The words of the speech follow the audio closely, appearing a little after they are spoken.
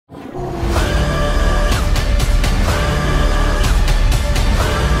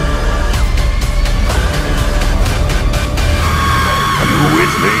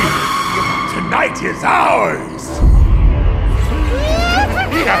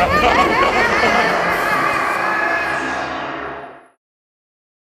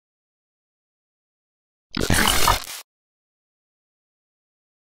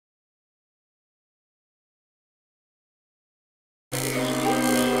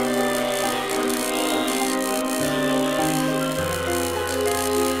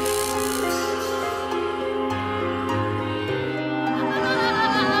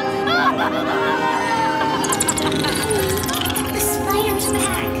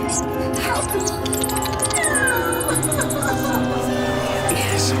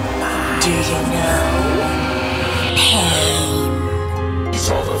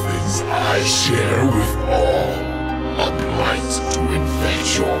I share with all, a blight to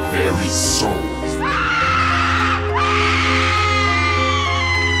infect your very soul.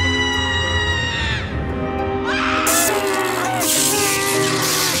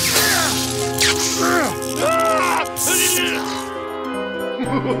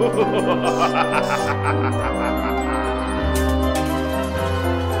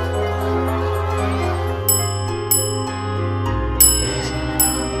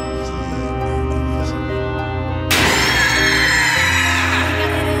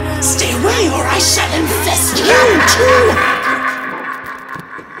 Stay away or I shall infest you too!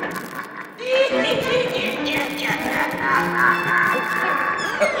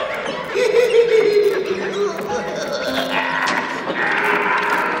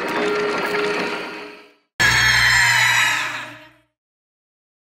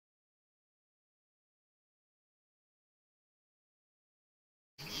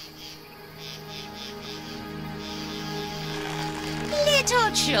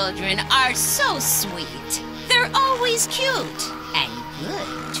 Little children are so sweet. They're always cute and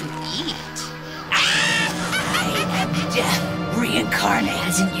good to eat. I am death reincarnate.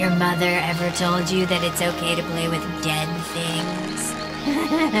 Hasn't your mother ever told you that it's okay to play with dead things?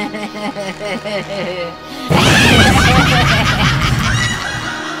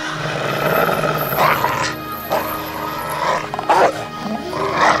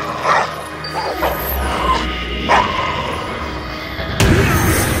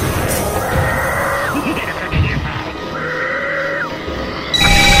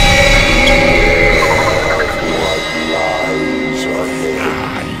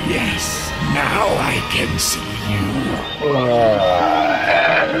 Now I can see you.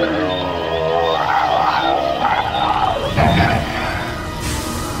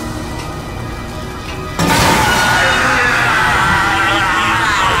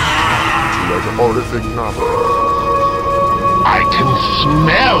 I can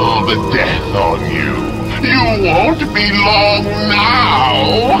smell the death on you. You won't be long now.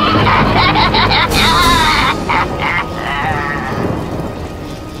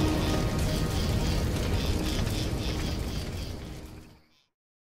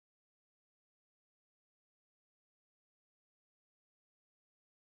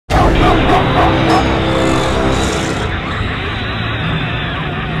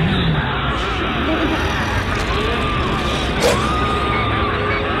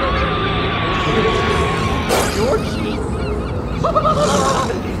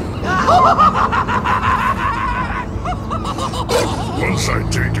 Once I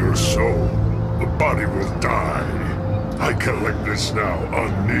take your soul, the body will die. I collect this now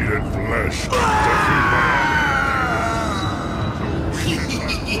unneeded flesh to feed my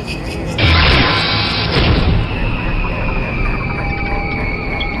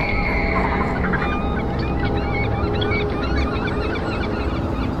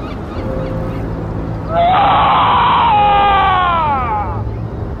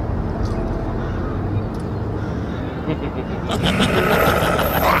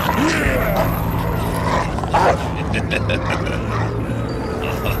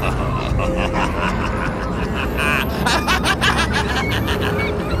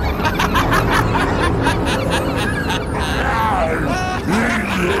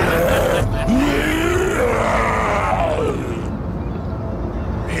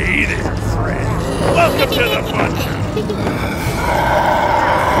Hey there, friend. Welcome to the fun.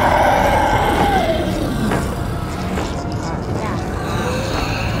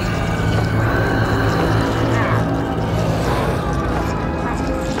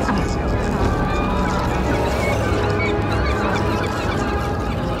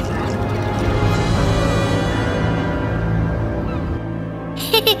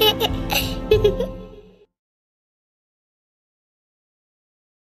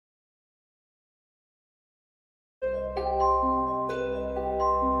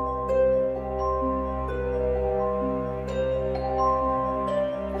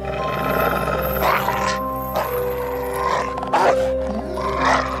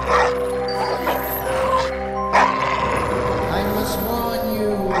 I must warn you.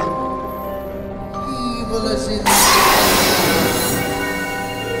 Evil is in the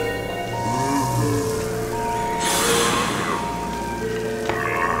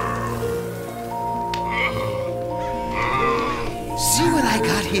See what I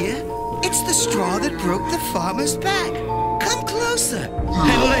got here? It's the straw that broke the farmer's back. Come closer,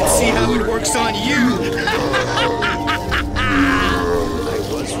 and let's see how it works on you. I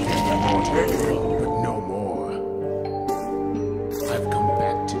was immortal, but no more. I've come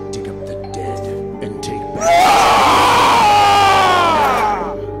back to dig up the dead and take back.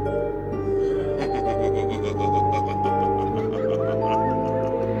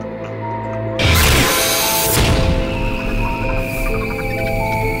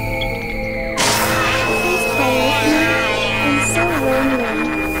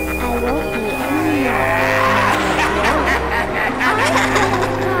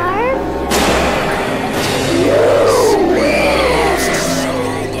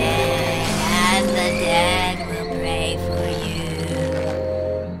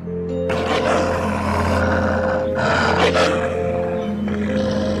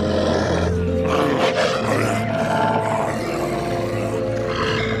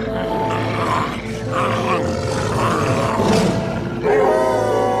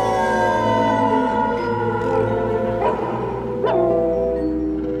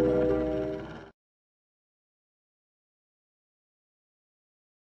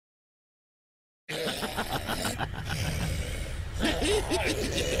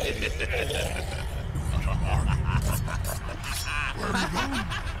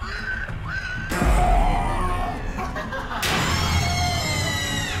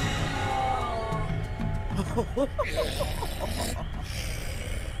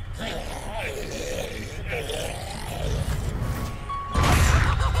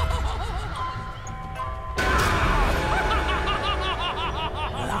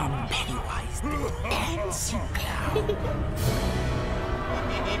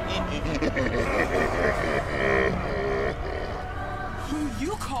 Who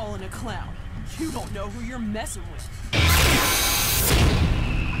you calling a clown? You don't know who you're messing with.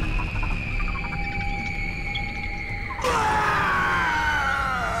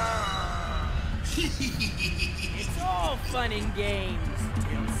 It's all fun and games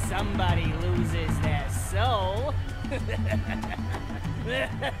till somebody loses their soul. 1,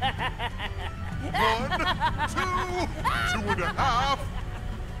 2, 2.5.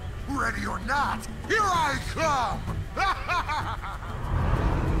 Ready or not, here I come!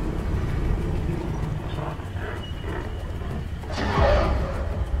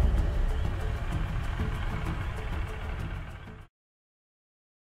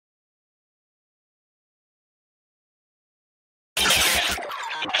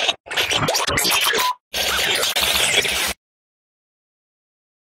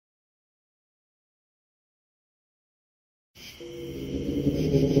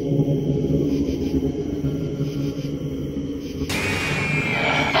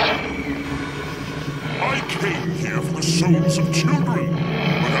 I came here for the souls of children,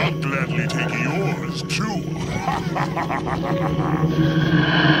 but I'll gladly take yours, too.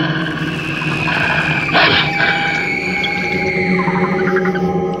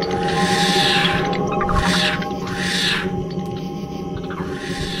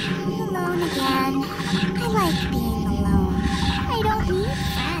 Alone again. I like being alone. I don't need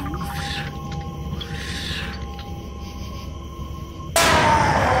friends.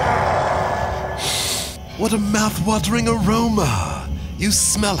 What a mouth-watering aroma! You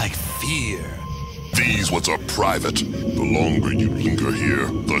smell like fear. These woods are private. The longer you linger here,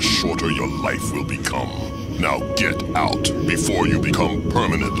 the shorter your life will become. Now get out before you become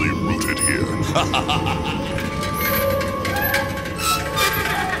permanently rooted here.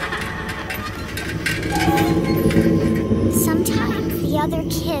 Sometimes the other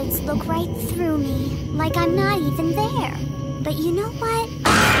kids look right through me, like I'm not even there. But you know what?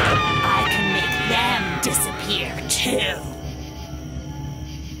 I can make them disappear too.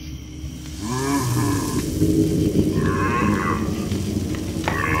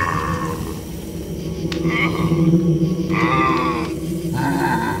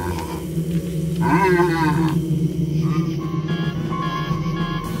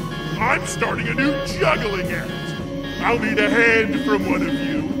 I'm starting a new juggling act. I'll need a hand from one of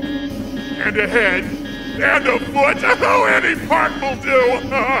you. And a head. And a foot. Oh, any part will do.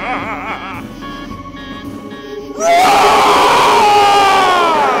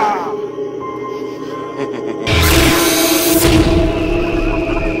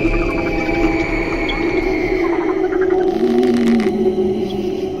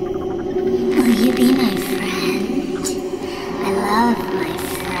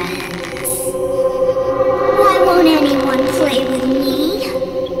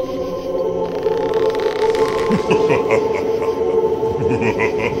 So,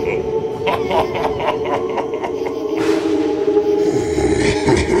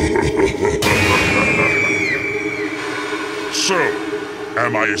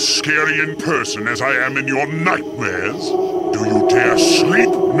 am I as scary in person as I am in your nightmares? Do you dare sleep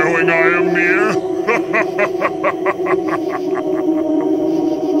knowing I am near?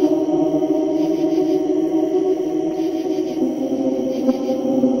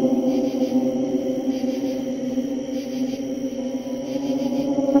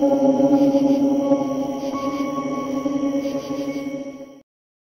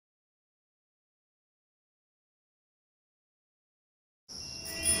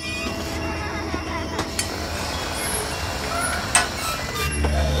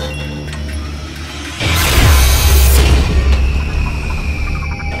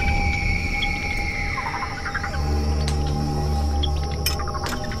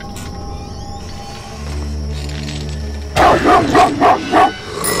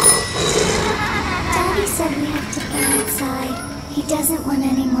 Daddy said we have to go outside. He doesn't want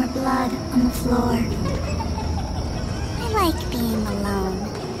any more blood on the floor. I like being alone.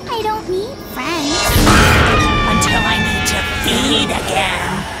 I don't need friends. Until I need to feed again.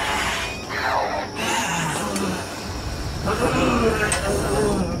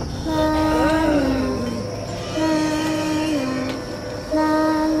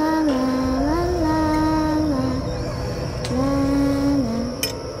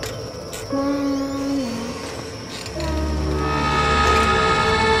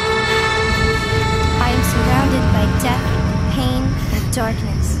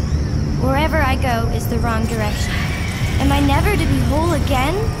 Darkness. Wherever I go is the wrong direction. Am I never to be whole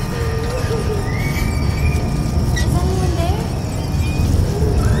again? Is anyone there?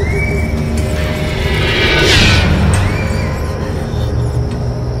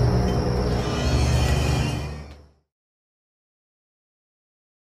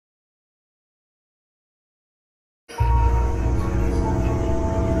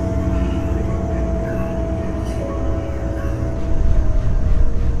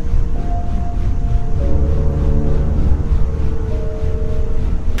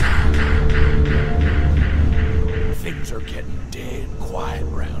 Things are getting dead quiet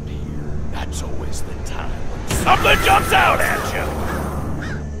around here. That's always the time when something jumps out at you.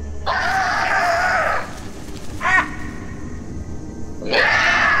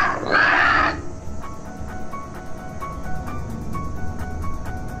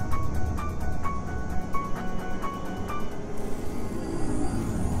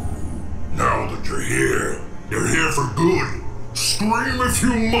 Now that you're here for good. Scream if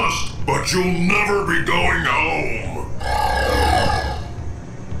you must, but you'll never be going home.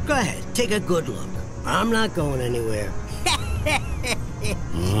 Go ahead, take a good look. I'm not going anywhere.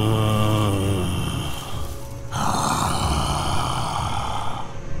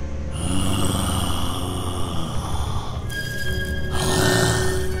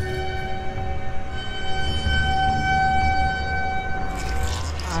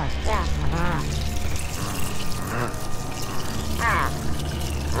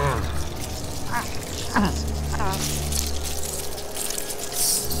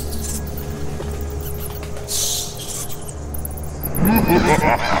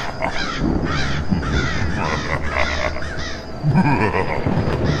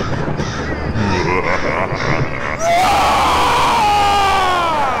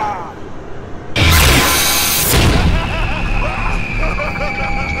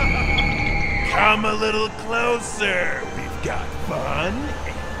 Come a little closer. We've got fun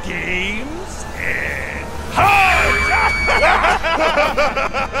and games and hugs!